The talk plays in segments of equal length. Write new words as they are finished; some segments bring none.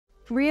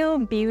real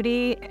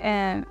beauty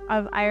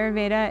of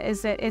Ayurveda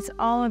is that it's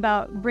all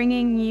about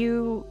bringing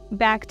you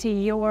back to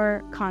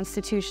your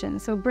constitution,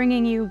 so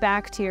bringing you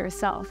back to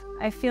yourself.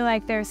 I feel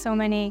like there's so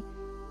many,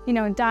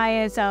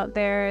 diets out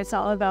there. It's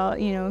all about,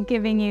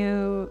 giving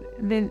you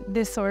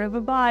this sort of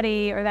a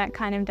body or that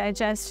kind of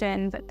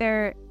digestion, but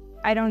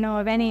I don't know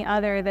of any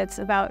other that's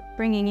about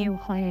bringing you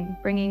home,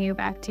 bringing you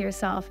back to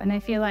yourself. And I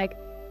feel like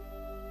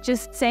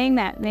just saying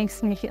that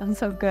makes me feel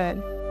so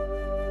good.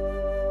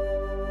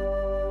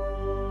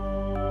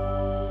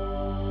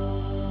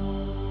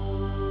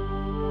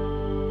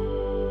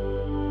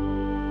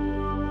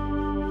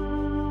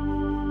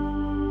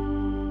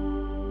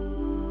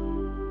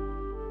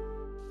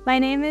 My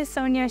name is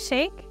Sonia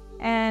Sheikh,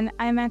 and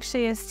I'm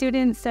actually a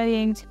student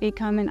studying to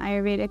become an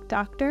Ayurvedic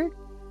doctor.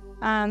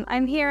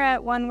 I'm here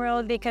at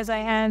Oneworld because I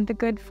had the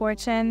good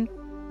fortune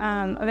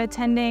of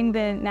attending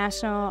the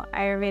National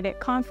Ayurvedic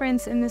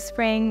Conference in the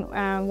spring.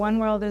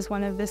 Oneworld is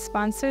one of the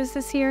sponsors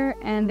this year,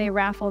 and they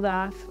raffled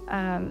off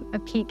a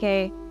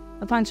PK,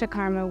 a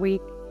Panchakarma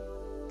week,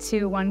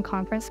 to one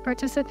conference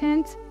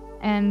participant,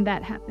 and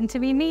that happened to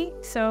be me.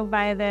 So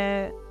by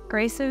the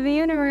grace of the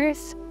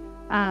universe,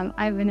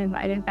 I've been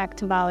invited back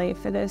to Bali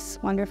for this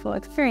wonderful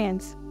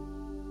experience.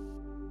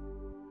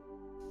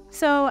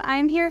 So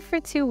I'm here for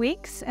 2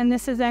 weeks, and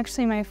this is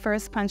actually my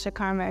first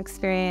Panchakarma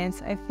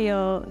experience. I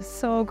feel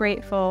so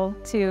grateful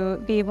to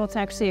be able to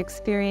actually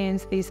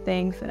experience these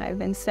things that I've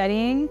been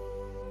studying.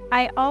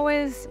 I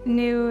always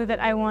knew that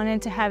I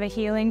wanted to have a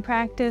healing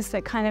practice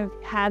that kind of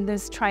had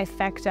this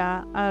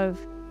trifecta of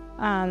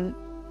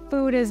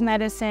food as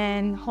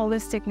medicine,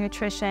 holistic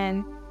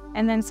nutrition,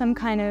 and then some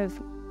kind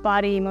of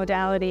body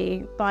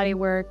modality, body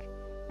work,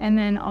 and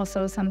then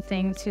also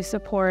something to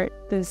support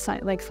the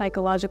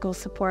psychological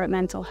support,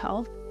 mental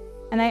health.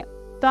 And I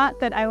thought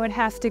that I would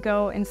have to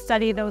go and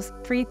study those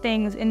 3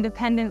 things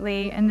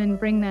independently and then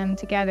bring them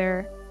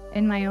together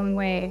in my own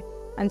way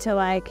until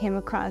I came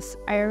across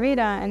Ayurveda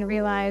and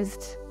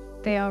realized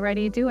they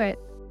already do it.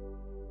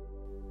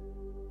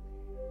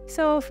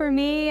 So for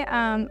me,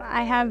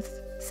 I have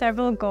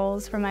several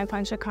goals for my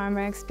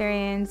Panchakarma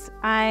experience.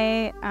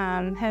 I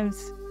have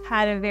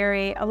had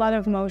a lot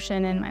of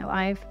motion in my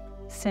life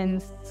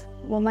since,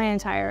 my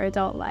entire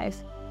adult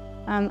life.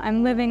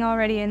 I'm living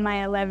already in my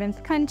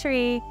 11th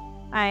country.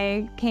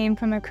 I came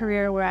from a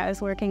career where I was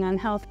working on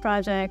health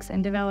projects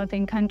in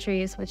developing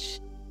countries, which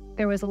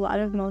there was a lot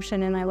of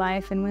motion in my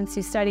life. And once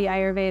you study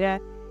Ayurveda,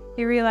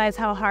 you realize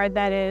how hard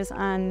that is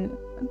on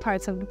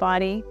parts of the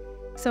body.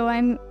 So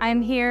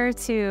I'm here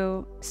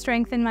to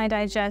strengthen my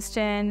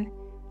digestion,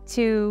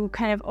 to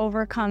kind of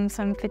overcome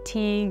some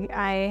fatigue.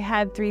 I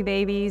had 3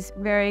 babies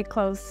very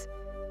close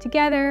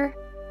together,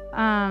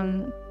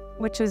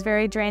 which was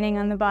very draining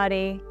on the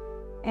body.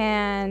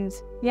 And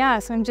yeah,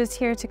 so I'm just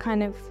here to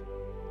kind of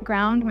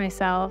ground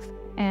myself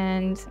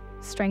and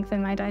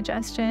strengthen my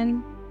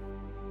digestion.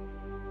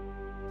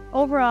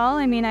 Overall,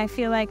 I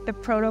feel like the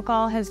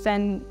protocol has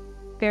been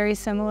very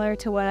similar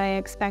to what I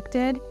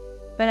expected,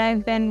 but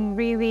I've been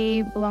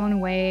really blown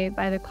away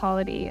by the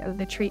quality of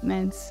the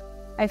treatments.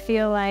 I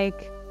feel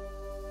like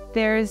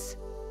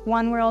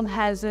Oneworld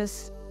has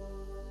this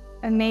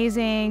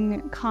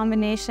amazing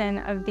combination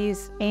of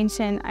these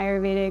ancient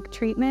Ayurvedic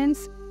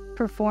treatments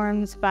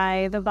performed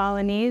by the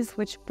Balinese,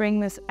 which bring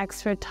this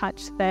extra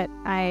touch that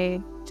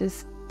I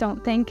just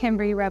don't think can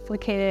be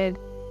replicated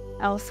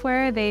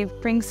elsewhere. They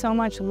bring so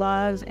much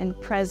love and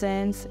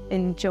presence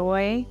and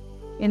joy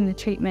in the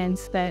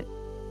treatments that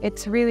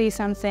it's really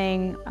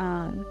something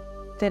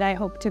that I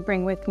hope to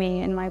bring with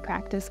me in my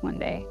practice one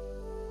day.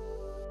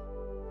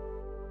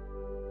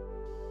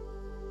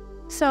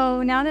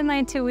 So now that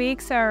my 2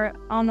 weeks are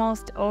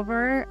almost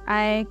over,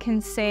 I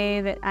can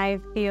say that I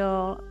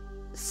feel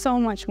so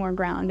much more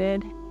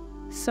grounded.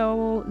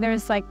 So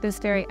there's this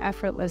very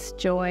effortless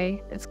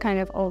joy that's kind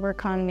of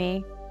overcome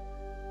me.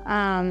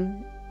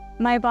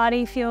 My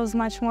body feels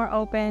much more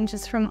open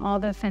just from all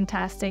the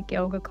fantastic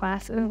yoga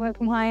classes with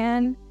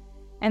Mayan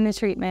and the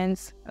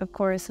treatments, of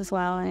course, as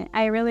well. And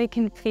I really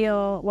can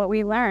feel what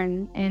we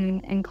learn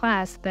in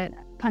class, that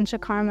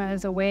Panchakarma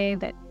is a way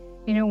that,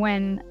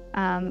 when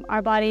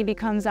our body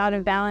becomes out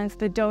of balance,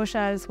 the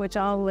doshas, which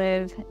all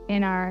live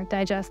in our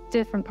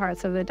different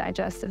parts of the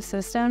digestive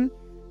system,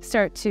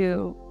 start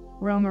to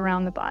roam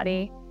around the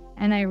body.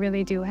 And I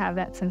really do have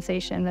that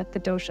sensation that the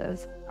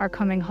doshas are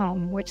coming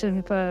home, which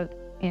is the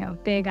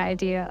big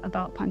idea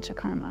about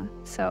Panchakarma.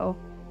 So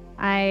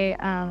I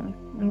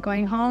am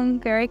going home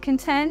very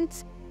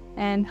content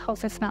and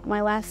hope it's not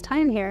my last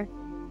time here.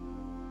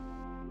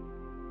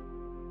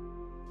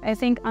 I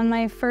think on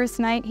my first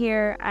night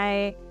here,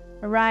 I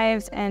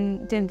arrived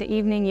and did the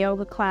evening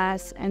yoga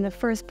class, and the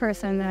first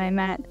person that I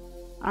met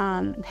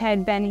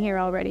had been here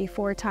already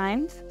 4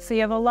 times. So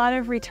you have a lot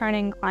of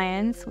returning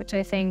clients, which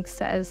I think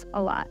says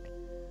a lot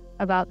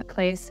about the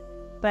place.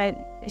 But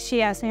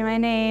she asked me my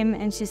name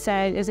and she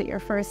said, "Is it your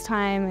first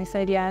time?" I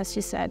said, "Yes."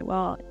 She said,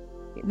 "Well,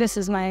 this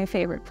is my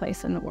favorite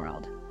place in the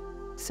world."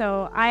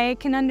 So I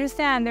can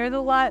understand there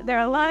are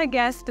a lot of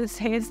guests that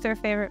say it's their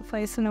favorite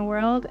place in the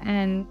world,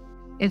 and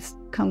it's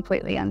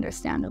completely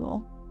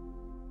understandable.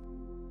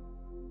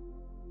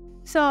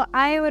 So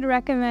I would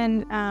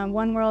recommend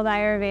Oneworld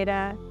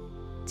Ayurveda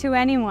to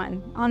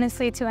anyone,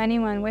 honestly, to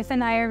anyone with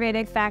an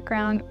Ayurvedic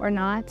background or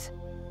not.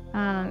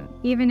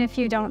 Even if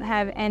you don't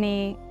have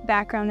any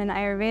background in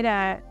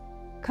Ayurveda,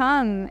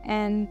 come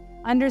and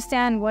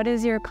understand what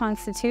is your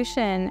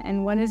constitution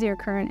and what is your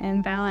current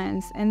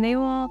imbalance, and they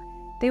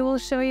will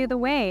show you the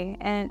way.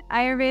 And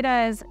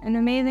Ayurveda is an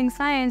amazing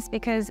science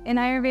because in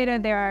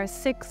Ayurveda there are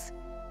 6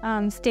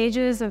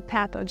 stages of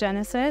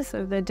pathogenesis,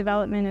 of the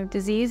development of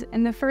disease,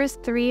 and the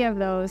first 3 of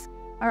those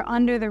are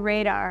under the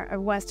radar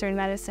of Western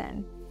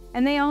medicine.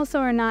 And they also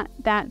are not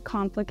that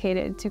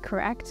complicated to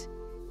correct.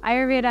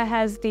 Ayurveda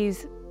has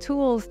these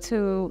tools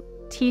to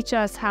teach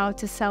us how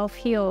to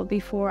self-heal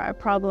before our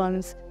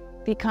problems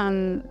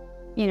become,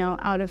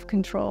 out of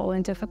control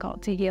and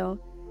difficult to heal.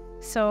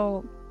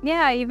 So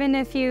yeah, even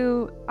if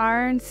you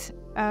aren't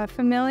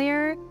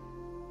familiar,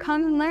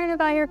 come and learn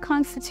about your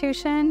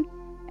constitution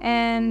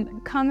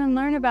and come and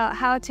learn about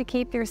how to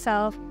keep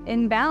yourself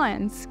in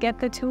balance. Get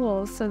the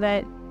tools so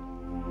that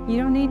you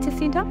don't need to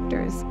see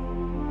doctors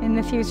in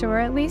the future, or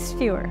at least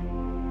fewer.